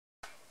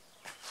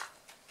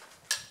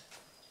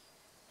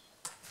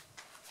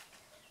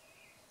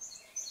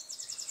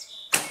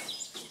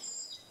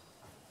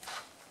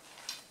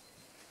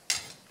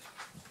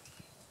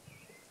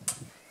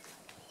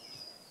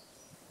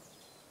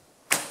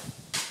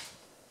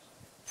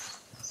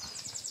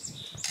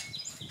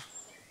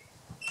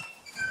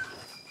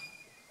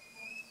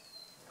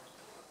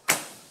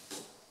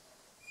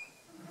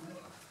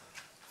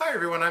Hi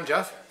everyone, I'm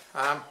Jeff.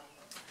 I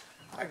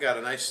got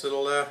a nice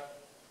little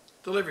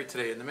delivery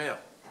today in the mail.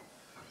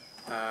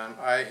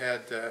 I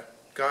had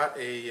got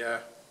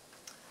a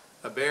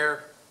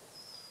Bear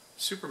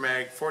Super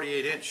Mag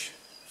 48-inch,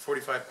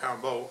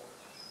 45-pound bow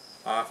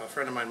off a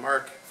friend of mine,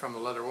 Mark, from the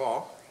Leather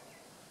Wall,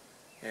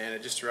 and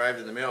it just arrived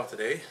in the mail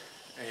today.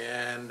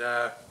 And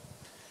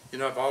you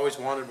know, I've always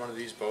wanted one of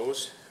these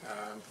bows.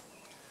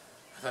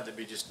 I thought they'd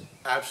be just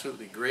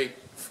absolutely great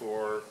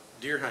for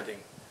deer hunting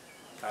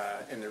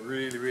in the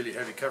really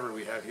heavy cover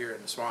we have here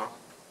in the swamp.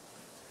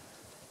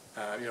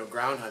 You know,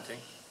 ground hunting,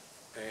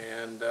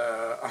 and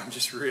I'm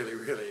just really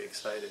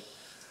excited.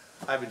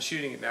 I've been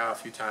shooting it now a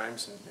few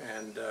times,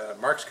 and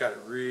Mark's got it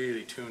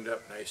really tuned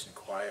up nice and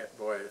quiet.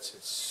 Boy, it's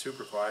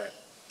super quiet.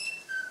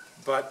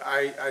 But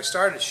I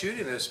started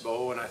shooting this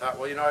bow and I thought,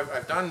 well, you know,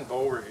 I've done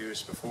bow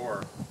reviews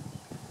before,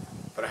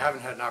 but I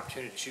haven't had an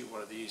opportunity to shoot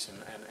one of these,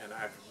 and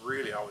I've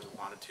really always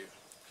wanted to.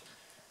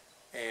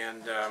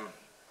 And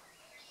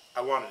I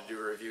wanted to do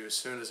a review as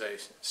soon as I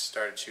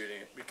started shooting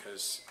it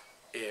because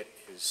it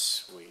is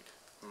sweet.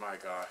 My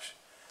gosh.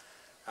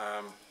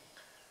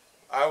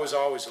 I was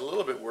always a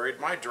little bit worried.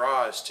 My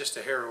draw is just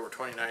a hair over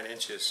 29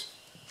 inches,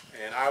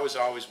 and I was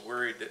always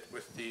worried that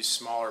with these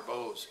smaller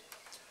bows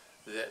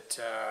that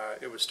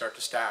it would start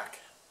to stack.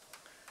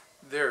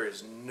 There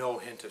is no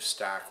hint of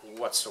stack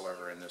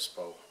whatsoever in this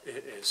bow.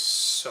 It is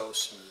so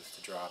smooth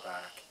to draw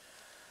back.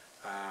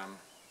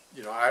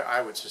 You know,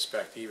 I would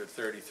suspect even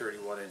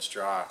 31 inch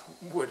draw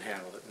would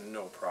handle it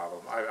no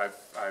problem. I've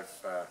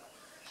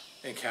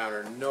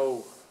encountered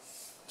no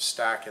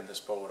stack in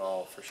this bow at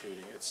all for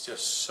shooting. It's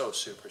just so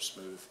super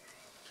smooth.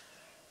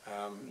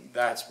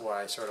 That's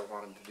why I sort of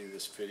wanted to do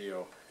this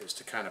video, is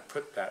to kind of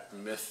put that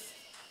myth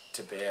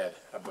to bed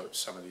about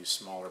some of these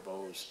smaller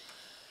bows.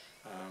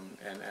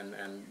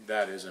 And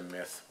that is a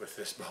myth with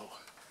this bow.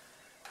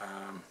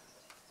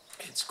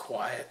 It's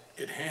quiet,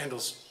 it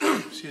handles,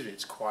 excuse me,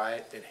 it's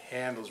quiet, it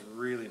handles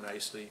really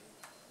nicely,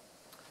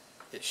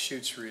 it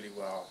shoots really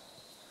well,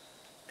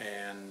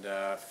 and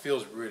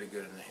feels really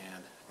good in the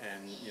hand.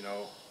 And you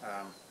know,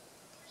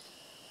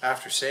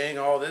 after saying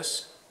all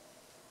this,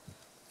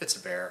 it's a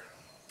Bear.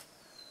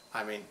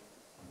 I mean,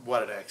 what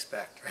did I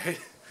expect,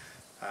 right?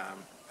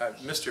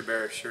 Mr.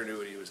 Bear sure knew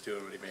what he was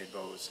doing when he made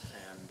bows,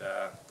 and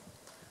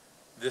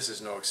this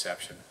is no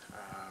exception.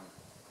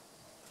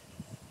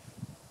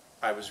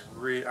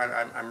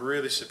 I'm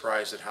really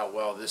surprised at how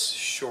well this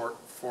short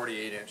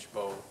 48-inch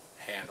bow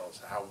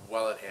handles, how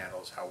well it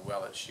handles, how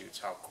well it shoots,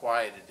 how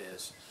quiet it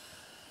is,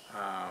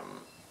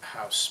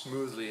 how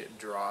smoothly it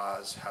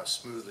draws, how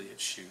smoothly it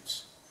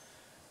shoots.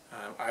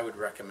 I would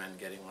recommend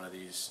getting one of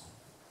these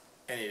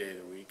any day of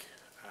the week.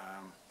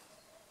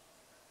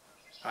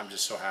 I'm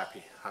just so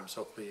happy. I'm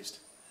so pleased.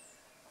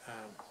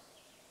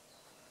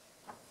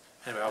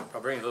 Anyway,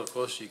 I'll bring it a little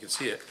closer so you can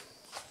see it.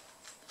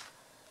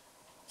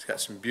 It's got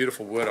some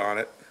beautiful wood on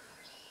it.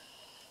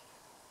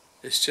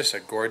 It's just a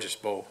gorgeous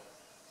bow.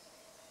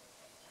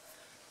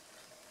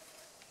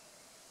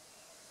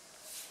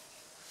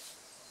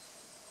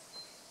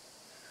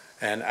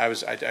 And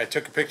I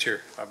took a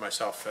picture of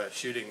myself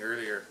shooting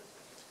earlier,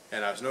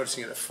 and I was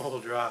noticing it at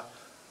full draw.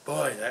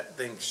 Boy, that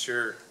thing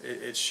sure,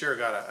 it's sure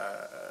got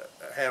a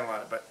handle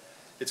on it, but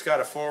it's got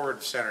a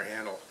forward center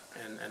handle,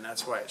 and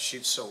that's why it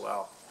shoots so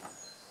well.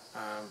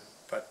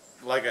 But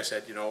like I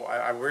said, you know,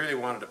 I really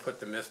wanted to put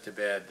the myth to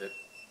bed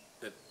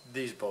that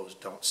these bows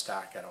don't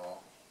stack at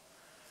all.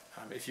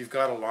 If you've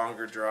got a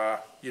longer draw,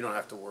 you don't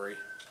have to worry.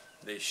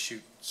 They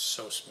shoot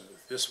so smooth.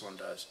 This one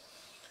does.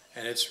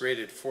 And it's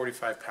rated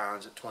 45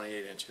 pounds at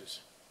 28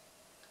 inches.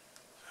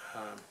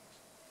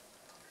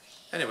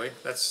 Anyway,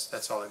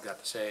 that's all I've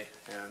got to say.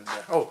 And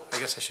oh, I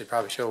guess I should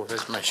probably show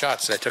my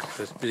shots that I took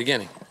at the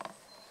beginning.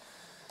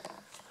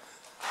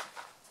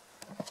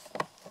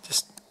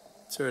 Just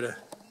sort of.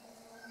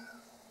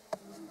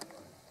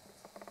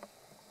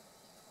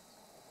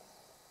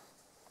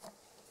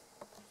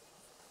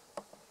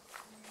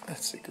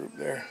 That's the group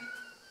there.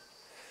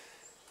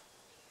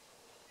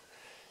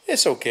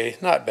 It's okay,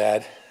 not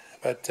bad,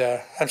 but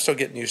I'm still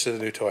getting used to the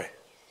new toy.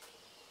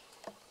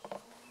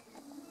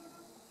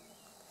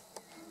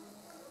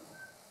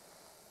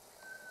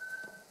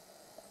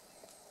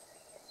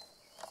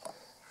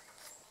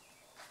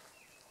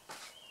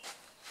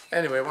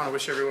 Anyway, I want to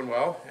wish everyone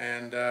well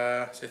and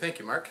say thank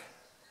you, Mark,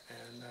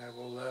 and I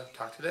will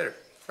talk to you later.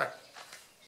 Bye.